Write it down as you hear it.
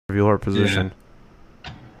Reveal our position.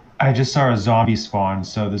 I just saw a zombie spawn,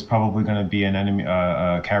 so there's probably going to be an enemy,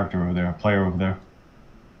 character over there, a player over there.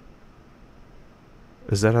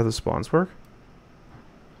 Is that how the spawns work?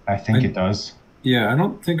 I think it does. Yeah, I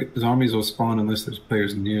don't think zombies will spawn unless there's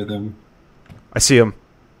players near them. I see him.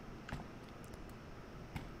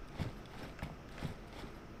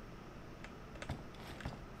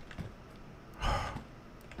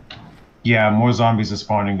 Yeah, more zombies are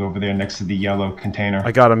spawning over there next to the yellow container.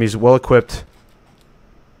 I got him. He's well equipped.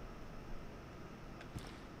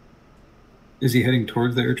 Is he heading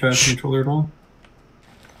towards the air traffic controller at all?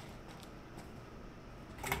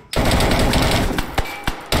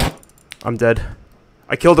 I'm dead.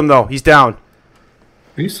 I killed him though. He's down.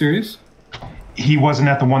 Are you serious? He wasn't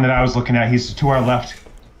at the one that I was looking at. He's to our left.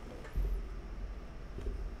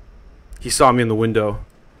 He saw me in the window.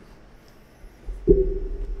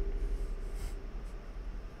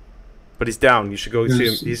 But he's down. You should go see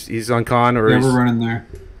him. He's on con or yeah, we're running there.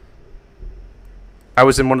 I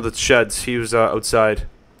was in one of the sheds. He was outside.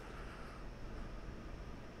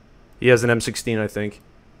 He has an M16, I think.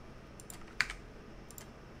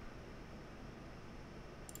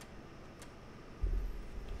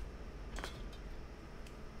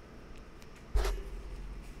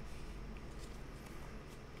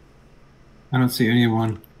 I don't see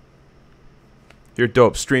anyone. You're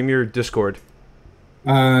dope. Stream your Discord.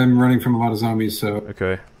 I'm running from a lot of zombies, so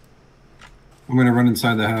Okay. I'm gonna run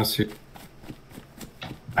inside the house here.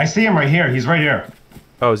 I see him right here. He's right here.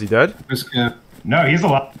 Oh, is he dead? No, he's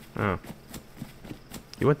alive. Oh.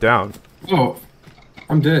 He went down. Oh,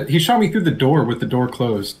 I'm dead. He shot me through the door with the door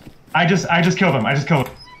closed. I just killed him. I just killed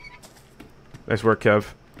him. Nice work, Kev.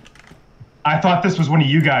 I thought this was one of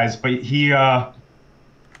you guys, but he,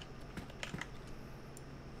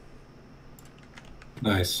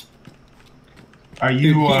 Nice. Are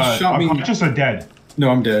you, He shot me. unconscious or dead? No,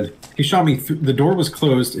 I'm dead. He shot me through. The door was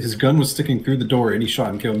closed. His gun was sticking through the door, and he shot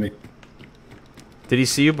and killed me. Did he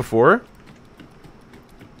see you before?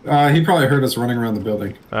 He probably heard us running around the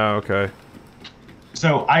building. Oh, okay.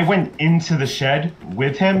 So I went into the shed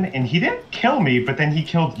with him, and he didn't kill me, but then he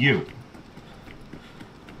killed you.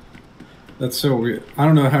 That's so weird. I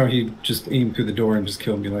don't know how he just aimed through the door and just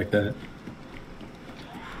killed me like that.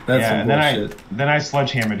 That's some bullshit. Then I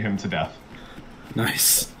sledgehammered him to death.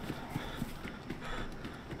 Nice.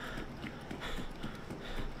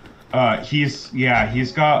 He's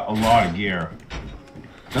got a lot of gear.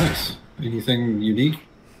 Nice. Anything unique?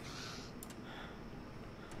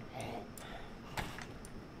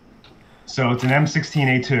 So it's an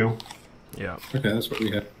M16A2. Yeah. Okay, that's what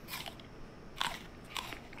we have.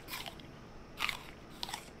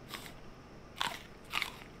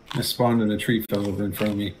 I spawned and a tree fell over in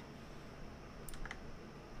front of me.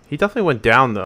 He definitely went down, though.